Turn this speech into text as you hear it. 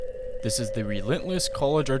This is the Relentless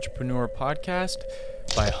College Entrepreneur Podcast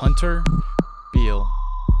by Hunter Beal.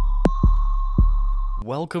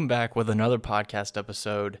 Welcome back with another podcast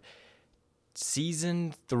episode,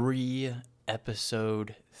 Season 3,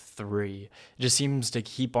 Episode 3. It just seems to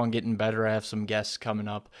keep on getting better. I have some guests coming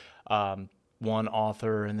up, one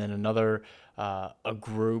author and then another, a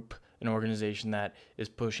group, an organization that is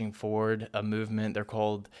pushing forward a movement. They're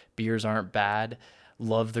called Beers Aren't Bad.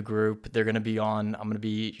 Love the group. They're going to be on. I'm going to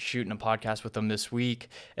be shooting a podcast with them this week,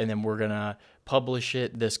 and then we're going to publish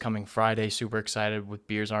it this coming Friday. Super excited with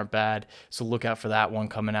Beers Aren't Bad. So look out for that one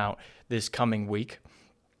coming out this coming week.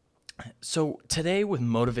 So today with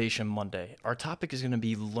Motivation Monday, our topic is going to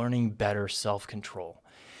be learning better self-control.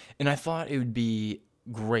 And I thought it would be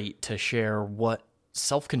great to share what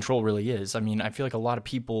self-control really is. I mean, I feel like a lot of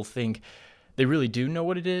people think they really do know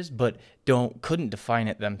what it is, but couldn't define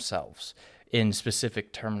it themselves in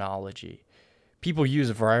specific terminology. People use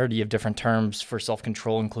a variety of different terms for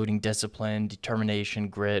self-control, including discipline, determination,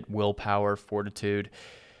 grit, willpower, fortitude.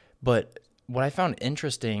 But what I found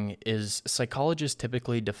interesting is psychologists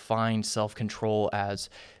typically define self-control as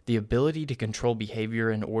the ability to control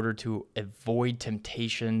behavior in order to avoid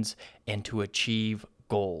temptations and to achieve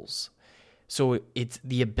goals. So it's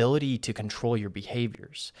the ability to control your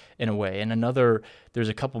behaviors in a way. And there's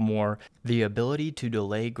a couple more. The ability to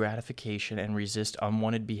delay gratification and resist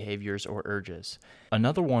unwanted behaviors or urges.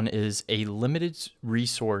 Another one is a limited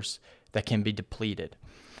resource that can be depleted.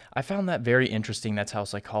 I found that very interesting. That's how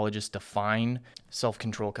psychologists define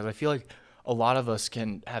self-control, because I feel like a lot of us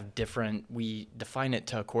can have we define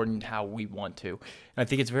it according to how we want to. And I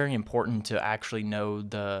think it's very important to actually know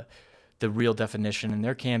the real definition, and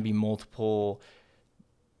there can be multiple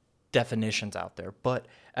definitions out there. But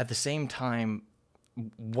at the same time,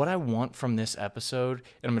 what I want from this episode,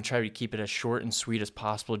 and I'm going to try to keep it as short and sweet as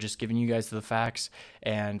possible, just giving you guys the facts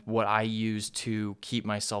and what I use to keep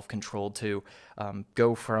myself controlled to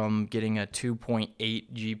go from getting a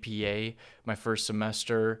 2.8 GPA my first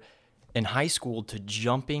semester in high school to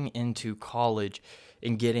jumping into college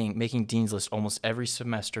and making Dean's List almost every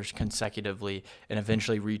semester consecutively and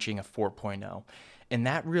eventually reaching a 4.0. And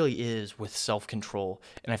that really is with self-control.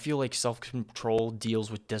 And I feel like self-control deals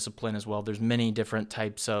with discipline as well. There's many different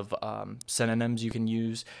types of synonyms you can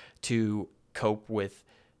use to cope with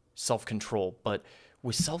self-control. But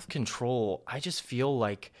with self-control, I just feel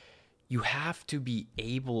like you have to be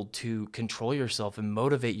able to control yourself and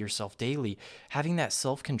motivate yourself daily. Having that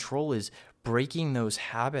self-control is breaking those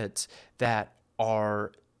habits that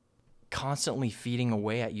are constantly feeding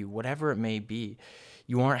away at you, whatever it may be.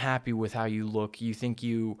 You aren't happy with how you look. You think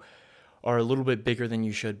you are a little bit bigger than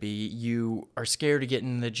you should be. You are scared to get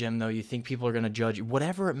in the gym, though. You think people are going to judge you.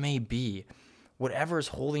 Whatever it may be, whatever is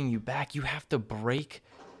holding you back, you have to break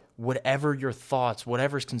whatever your thoughts,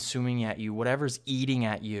 whatever's consuming at you, whatever's eating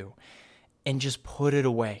at you, and just put it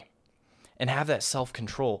away and have that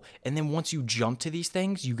self-control. And then once you jump to these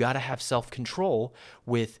things, you got to have self-control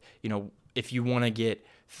with, if you want to get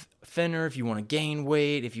thinner, if you want to gain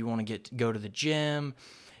weight, if you want to go to the gym,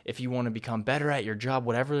 if you want to become better at your job,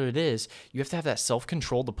 whatever it is, you have to have that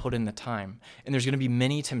self-control to put in the time. And there's going to be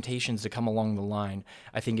many temptations to come along the line.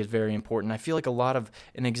 I think is very important. I feel like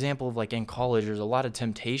an example of like in college, there's a lot of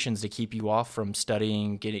temptations to keep you off from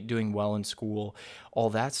studying, doing well in school, all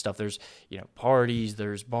that stuff. There's, parties,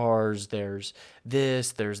 there's bars, there's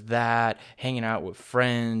this, there's that, hanging out with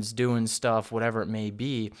friends, doing stuff, whatever it may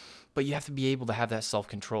be. But you have to be able to have that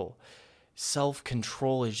self-control.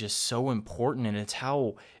 Self-control is just so important, and it's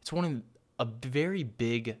a very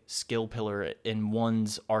big skill pillar in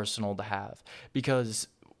one's arsenal to have. Because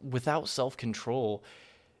without self-control,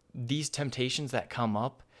 these temptations that come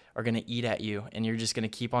up are going to eat at you, and you're just going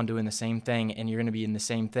to keep on doing the same thing, and you're going to be in the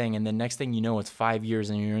same thing. And the next thing you know, it's 5 years,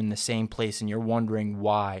 and you're in the same place, and you're wondering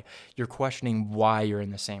why. You're questioning why you're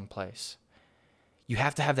in the same place. You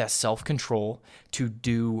have to have that self-control to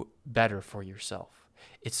do better for yourself.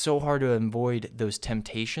 It's so hard to avoid those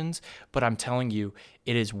temptations, but I'm telling you,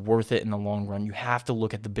 it is worth it in the long run. You have to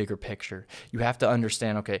look at the bigger picture. You have to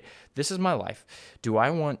understand, okay, this is my life. Do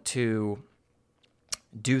I want to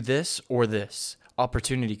do this or this?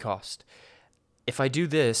 Opportunity cost. If I do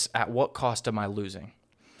this, at what cost am I losing?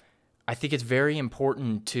 I think it's very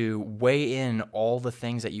important to weigh in all the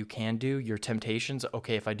things that you can do, your temptations.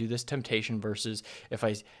 Okay, if I do this temptation versus if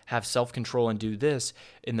I have self-control and do this,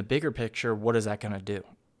 in the bigger picture, what is that going to do?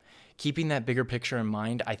 Keeping that bigger picture in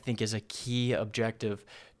mind, I think, is a key objective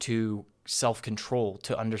to self-control,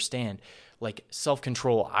 to understand. Like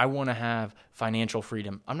self-control, I want to have financial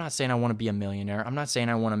freedom. I'm not saying I want to be a millionaire. I'm not saying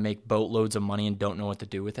I want to make boatloads of money and don't know what to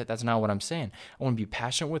do with it. That's not what I'm saying. I want to be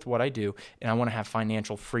passionate with what I do, and I want to have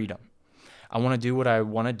financial freedom. I want to do what I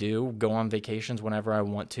want to do, go on vacations whenever I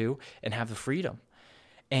want to, and have the freedom.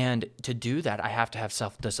 And to do that, I have to have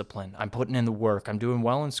self-discipline. I'm putting in the work. I'm doing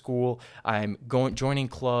well in school. I'm joining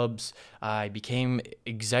clubs. I became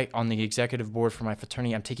on the executive board for my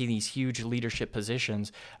fraternity. I'm taking these huge leadership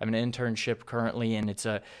positions. I'm in an internship currently, and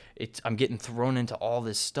I'm getting thrown into all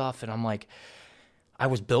this stuff. And I'm like, I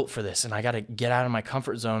was built for this, and I got to get out of my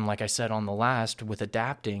comfort zone, like I said on the last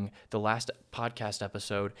podcast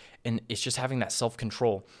episode. And it's just having that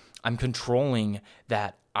self-control. I'm controlling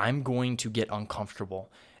that I'm going to get uncomfortable,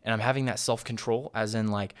 and I'm having that self-control as in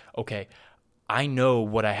like, okay, I know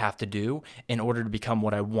what I have to do in order to become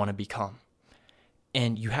what I want to become.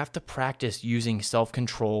 And you have to practice using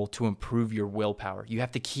self-control to improve your willpower. You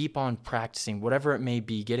have to keep on practicing, whatever it may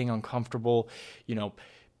be, getting uncomfortable,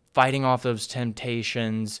 fighting off those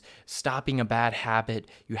temptations, stopping a bad habit.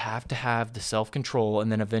 You have to have the self-control,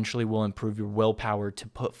 and then eventually will improve your willpower to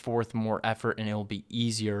put forth more effort, and it'll be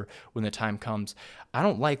easier when the time comes. I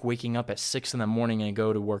don't like waking up at 6 a.m. and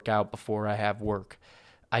go to work out before I have work.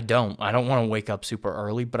 I don't want to wake up super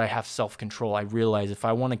early, but I have self-control. I realize if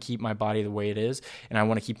I want to keep my body the way it is, and I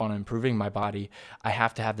want to keep on improving my body, I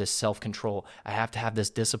have to have this self-control. I have to have this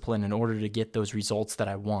discipline in order to get those results that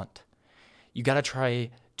I want. You got to try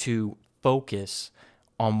to focus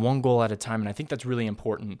on one goal at a time. And I think that's really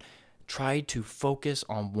important. Try to focus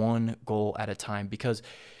on one goal at a time, because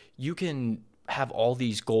you can have all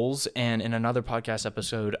these goals. And in another podcast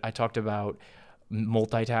episode, I talked about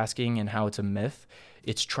multitasking and how it's a myth.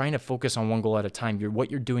 It's trying to focus on one goal at a time. What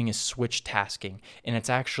you're doing is switch tasking. And it's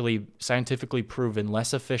actually scientifically proven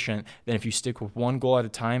less efficient than if you stick with one goal at a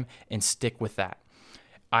time and stick with that.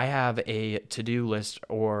 I have a to-do list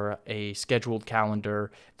or a scheduled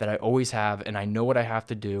calendar that I always have, and I know what I have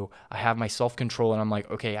to do. I have my self-control, and I'm like,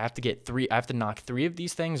 okay, I have to knock 3 of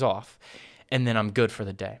these things off, and then I'm good for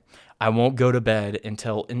the day. I won't go to bed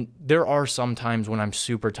and there are some times when I'm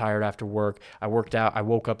super tired after work. I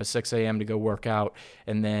woke up at 6 a.m. to go work out,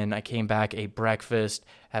 and then I came back, ate breakfast,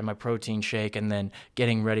 had my protein shake, and then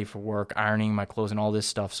getting ready for work, ironing my clothes and all this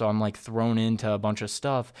stuff. So I'm like thrown into a bunch of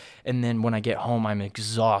stuff. And then when I get home, I'm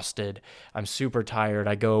exhausted. I'm super tired.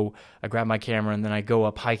 I grab my camera, and then I go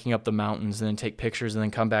up hiking up the mountains, and then take pictures, and then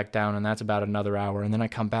come back down. And that's about another hour. And then I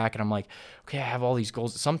come back, and I'm like, okay, I have all these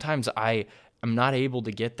goals. Sometimes I'm not able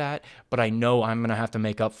to get that, but I know I'm going to have to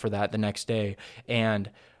make up for that the next day. And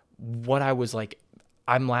what I was like,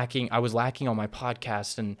 I was lacking on my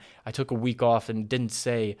podcast, and I took a week off and didn't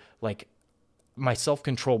say, like, my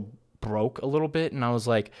self-control broke a little bit. And I was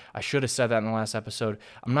like, I should have said that in the last episode.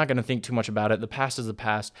 I'm not going to think too much about it. The past is the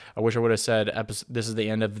past. I wish I would have said, this is the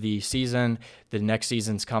end of the season. The next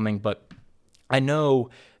season's coming, but I know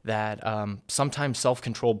that sometimes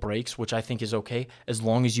self-control breaks, which I think is okay, as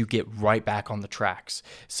long as you get right back on the tracks.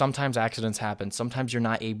 Sometimes accidents happen. Sometimes you're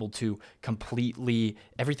not able to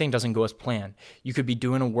everything doesn't go as planned. You could be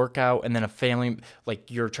doing a workout, and then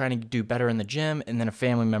you're trying to do better in the gym, and then a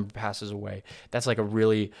family member passes away. That's like a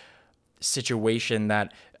really situation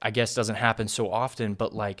that I guess doesn't happen so often,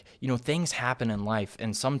 but things happen in life,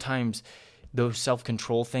 and sometimes those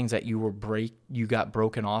self-control things that you got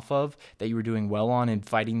broken off of, that you were doing well on and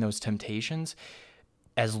fighting those temptations,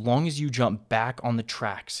 as long as you jump back on the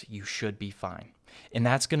tracks, you should be fine. And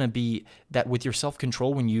that's going to be that with your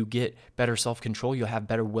self-control. When you get better self-control, you'll have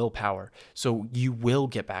better willpower. So you will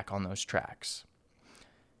get back on those tracks.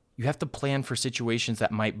 You have to plan for situations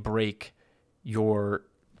that might break your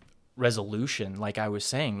resolution. Like I was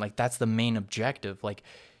saying, that's the main objective.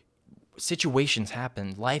 Situations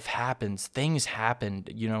happen, life happens, things happen.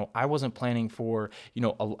 I wasn't planning for,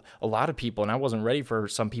 a lot of people, and I wasn't ready for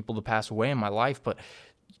some people to pass away in my life, but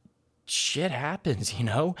shit happens,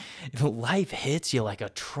 Life hits you like a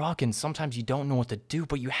truck, and sometimes you don't know what to do,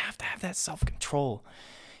 but you have to have that self-control.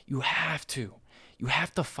 You have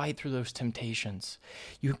to fight through those temptations.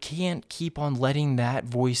 You can't keep on letting that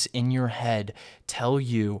voice in your head tell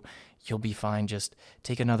you you'll be fine, just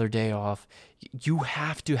take another day off. You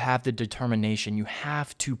have to have the determination. You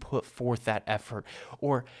have to put forth that effort,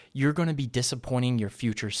 or you're going to be disappointing your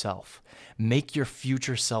future self. Make your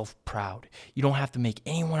future self proud. You don't have to make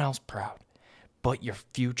anyone else proud, but your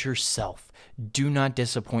future self. Do not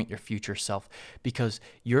disappoint your future self, because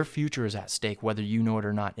your future is at stake, whether you know it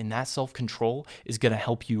or not. And that self-control is going to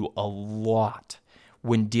help you a lot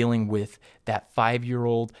when dealing with that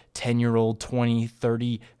 5-year-old, 10-year-old, 20,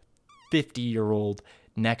 30, 50-year-old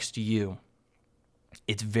next to you.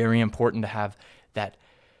 It's very important to have that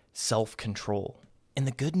self-control. And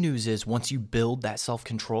the good news is, once you build that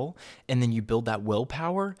self-control and then you build that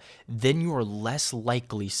willpower, then you are less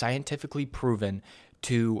likely, scientifically proven,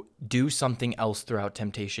 to do something else throughout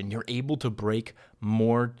temptation. You're able to break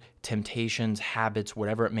more temptations, habits,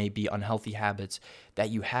 whatever it may be, unhealthy habits that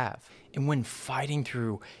you have. And when fighting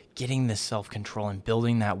through getting this self-control and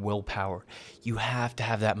building that willpower, you have to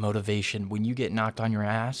have that motivation. When you get knocked on your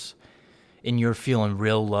ass and you're feeling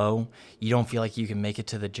real low, you don't feel like you can make it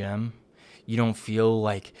to the gym. You don't feel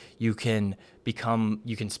like you can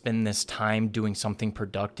spend this time doing something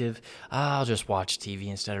productive. I'll just watch TV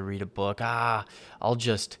instead of read a book. I'll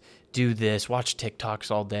just do this, watch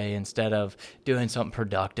TikToks all day instead of doing something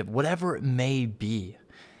productive. Whatever it may be,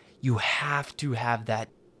 you have to have that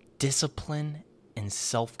discipline and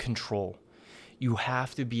self-control. You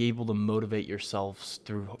have to be able to motivate yourselves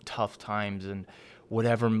through tough times and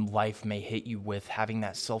whatever life may hit you with, having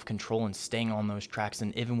that self-control and staying on those tracks.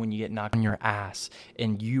 And even when you get knocked on your ass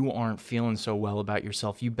and you aren't feeling so well about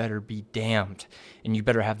yourself, you better be damned. And you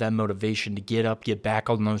better have that motivation to get up, get back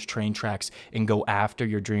on those train tracks and go after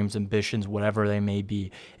your dreams, ambitions, whatever they may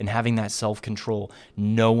be. And having that self-control,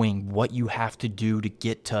 knowing what you have to do to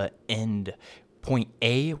get to end point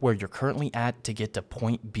A, where you're currently at, to get to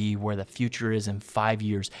point B, where the future is in 5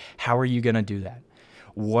 years. How are you going to do that?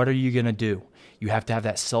 What are you going to do? You have to have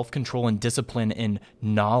that self-control and discipline and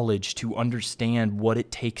knowledge to understand what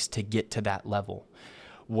it takes to get to that level.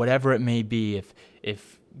 Whatever it may be,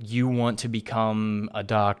 if you want to become a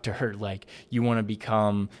doctor, like you want to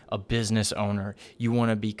become a business owner, you want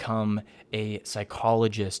to become a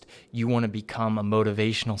psychologist, you want to become a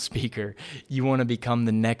motivational speaker, you want to become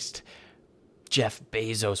the next Jeff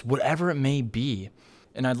Bezos, whatever it may be.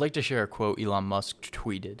 And I'd like to share a quote Elon Musk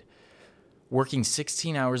tweeted. Working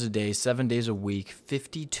 16 hours a day, 7 days a week,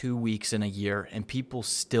 52 weeks in a year, and people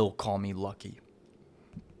still call me lucky.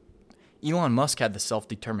 Elon Musk had the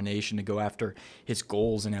self-determination to go after his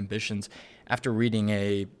goals and ambitions. After reading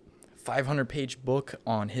a 500-page book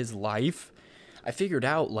on his life, I figured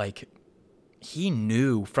out, he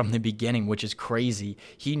knew from the beginning, which is crazy.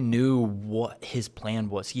 He knew what his plan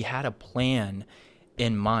was. He had a plan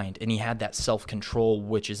in mind, and he had that self-control,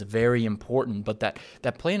 which is very important. But that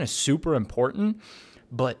plan is super important,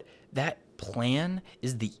 but that plan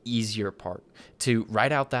is the easier part. To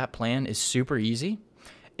write out that plan is super easy,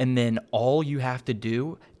 and then all you have to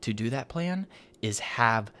do that plan is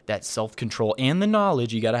have that self-control and the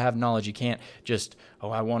knowledge. You got to have knowledge. You can't just,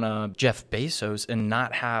 I want to Jeff Bezos and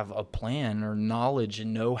not have a plan or knowledge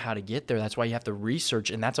and know how to get there. That's why you have to research,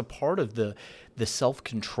 and that's a part of the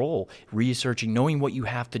self-control, researching, knowing what you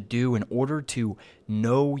have to do in order to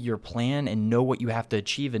know your plan and know what you have to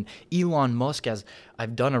achieve. And Elon Musk, as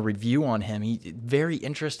I've done a review on him, very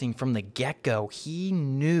interesting from the get-go. He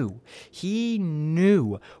knew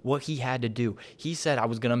what he had to do. He said, I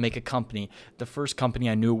was going to make a company. The first company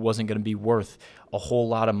I knew wasn't going to be worth a whole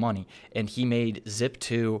lot of money. And he made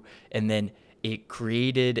Zip2, and then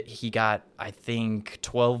he got, I think,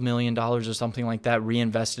 $12 million or something like that,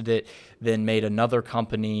 reinvested it, then made another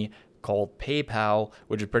company called PayPal,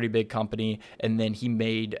 which is a pretty big company. And then he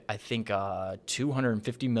made, I think,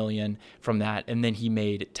 $250 million from that. And then he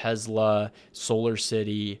made Tesla,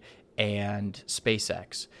 SolarCity, and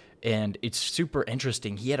SpaceX. And it's super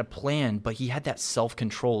interesting. He had a plan, but he had that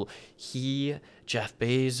self-control. Jeff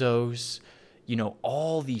Bezos,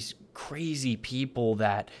 all these crazy people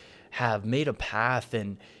that have made a path,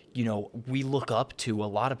 and we look up to, a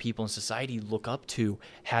lot of people in society look up to,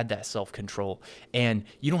 had that self-control. And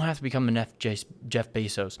you don't have to become an Jeff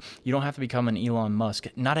Bezos. You don't have to become an Elon Musk.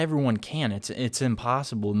 Not everyone can. It's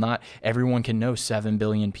impossible. Not everyone can know 7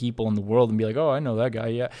 billion people in the world and be like, oh, I know that guy.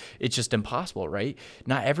 Yeah, it's just impossible, right?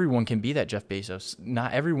 Not everyone can be that Jeff Bezos.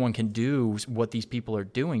 Not everyone can do what these people are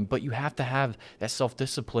doing, but you have to have that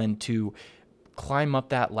self-discipline to climb up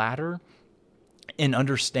that ladder and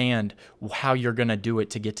understand how you're going to do it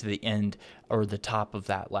to get to the end or the top of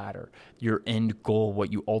that ladder, your end goal,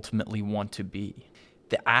 what you ultimately want to be.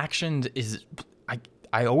 The action is,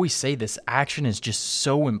 I always say this, action is just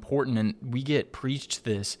so important, and we get preached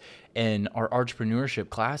this in our entrepreneurship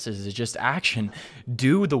classes. It's just action.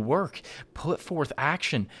 Do the work. Put forth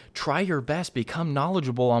action. Try your best. Become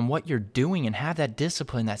knowledgeable on what you're doing and have that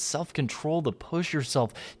discipline, that self-control to push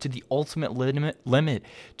yourself to the ultimate limit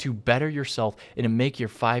to better yourself and to make your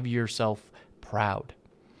 5-year self proud.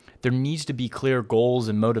 There needs to be clear goals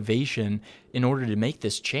and motivation in order to make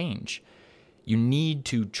this change. You need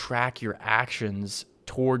to track your actions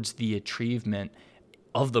towards the achievement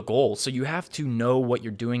of the goal. So you have to know what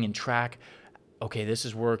you're doing and track, okay, this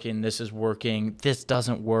is working, this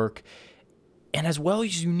doesn't work. And as well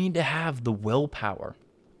as you need to have the willpower.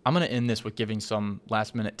 I'm going to end this with giving some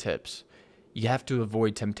last minute tips. You have to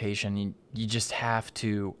avoid temptation. You just have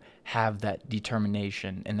to have that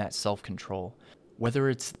determination and that self-control. Whether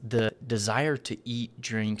it's the desire to eat,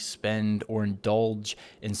 drink, spend, or indulge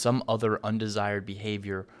in some other undesired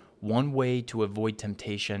behavior, one way to avoid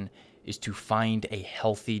temptation is to find a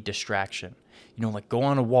healthy distraction. Like go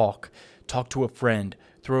on a walk, talk to a friend,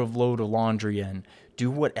 throw a load of laundry in,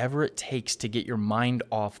 do whatever it takes to get your mind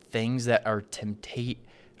off things that are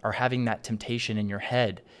having that temptation in your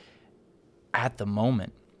head at the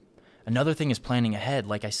moment. Another thing is planning ahead.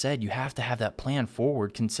 Like I said, you have to have that plan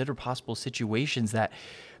forward. Consider possible situations that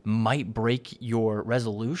might break your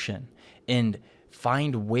resolution and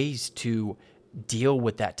find ways to deal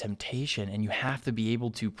with that temptation. And you have to be able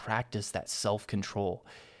to practice that self-control.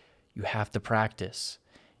 You have to practice.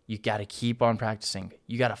 You got to keep on practicing.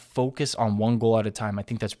 You got to focus on one goal at a time. I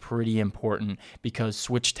think that's pretty important because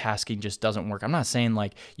switch tasking just doesn't work. I'm not saying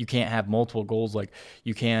like you can't have multiple goals, like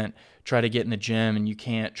you can't try to get in the gym and you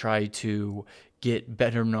can't try to get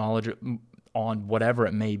better knowledge on whatever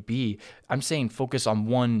it may be. I'm saying focus on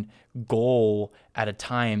one goal at a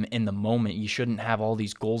time in the moment. You shouldn't have all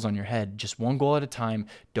these goals on your head. Just one goal at a time.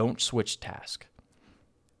 Don't switch task.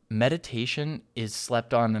 Meditation is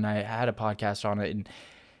slept on, and I had a podcast on it, and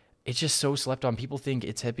it's just so slept on. People think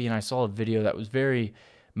it's hippie, and I saw a video that was very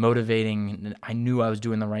motivating, and I knew I was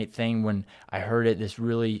doing the right thing when I heard it. This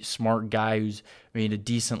really smart guy who's made a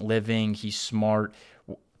decent living. He's smart,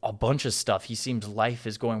 a bunch of stuff. He seems life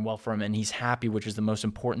is going well for him, and he's happy, which is the most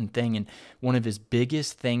important thing. And one of his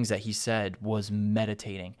biggest things that he said was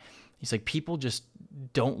meditating. He's like, people just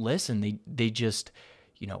don't listen. They just,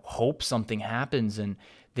 hope something happens, and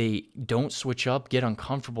they don't switch up, get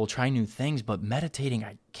uncomfortable, try new things. But meditating,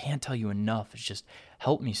 I can't tell you enough. It's just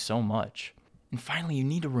helped me so much. And finally, you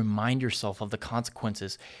need to remind yourself of the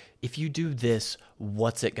consequences. If you do this,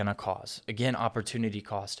 what's it going to cause? Again, opportunity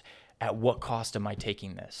cost. At what cost am I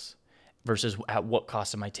taking this? Versus at what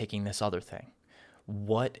cost am I taking this other thing?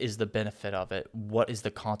 What is the benefit of it? What is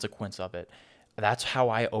the consequence of it? That's how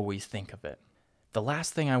I always think of it. The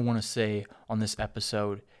last thing I want to say on this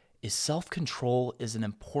episode is self-control is an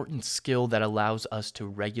important skill that allows us to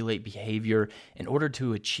regulate behavior in order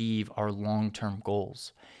to achieve our long-term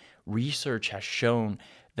goals. Research has shown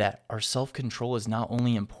that our self-control is not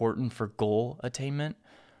only important for goal attainment.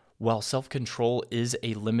 While self-control is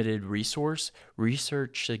a limited resource,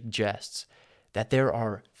 research suggests that there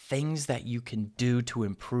are things that you can do to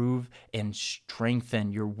improve and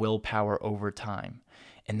strengthen your willpower over time.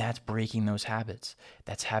 And that's breaking those habits.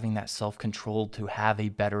 That's having that self-control to have a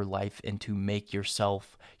better life and to make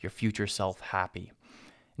yourself, your future self, happy.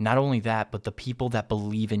 Not only that, but the people that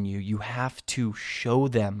believe in you, you have to show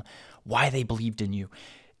them why they believed in you.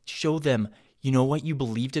 Show them, you know what, you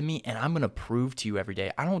believed in me, and I'm going to prove to you every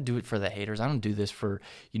day. I don't do it for the haters. I don't do this for,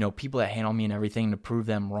 people that hate on me and everything to prove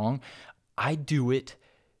them wrong. I do it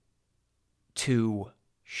to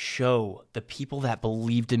show the people that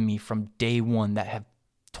believed in me from day one, that have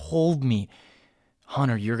told me,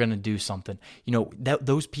 Hunter, you're going to do something.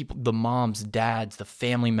 Those people, the moms, dads, the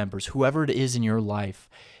family members, whoever it is in your life,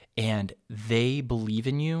 and they believe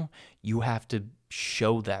in you, you have to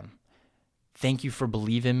show them. Thank you for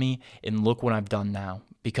believing in me, and look what I've done now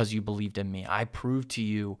because you believed in me. I proved to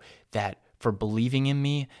you that for believing in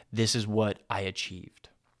me, this is what I achieved.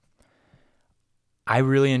 I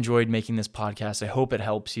really enjoyed making this podcast. I hope it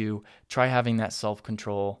helps you. Try having that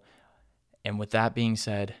self-control. And with that being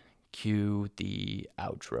said, cue the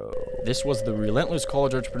outro. This was the Relentless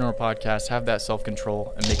College Entrepreneur Podcast. Have that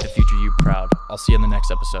self-control and make the future you proud. I'll see you in the next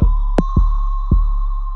episode.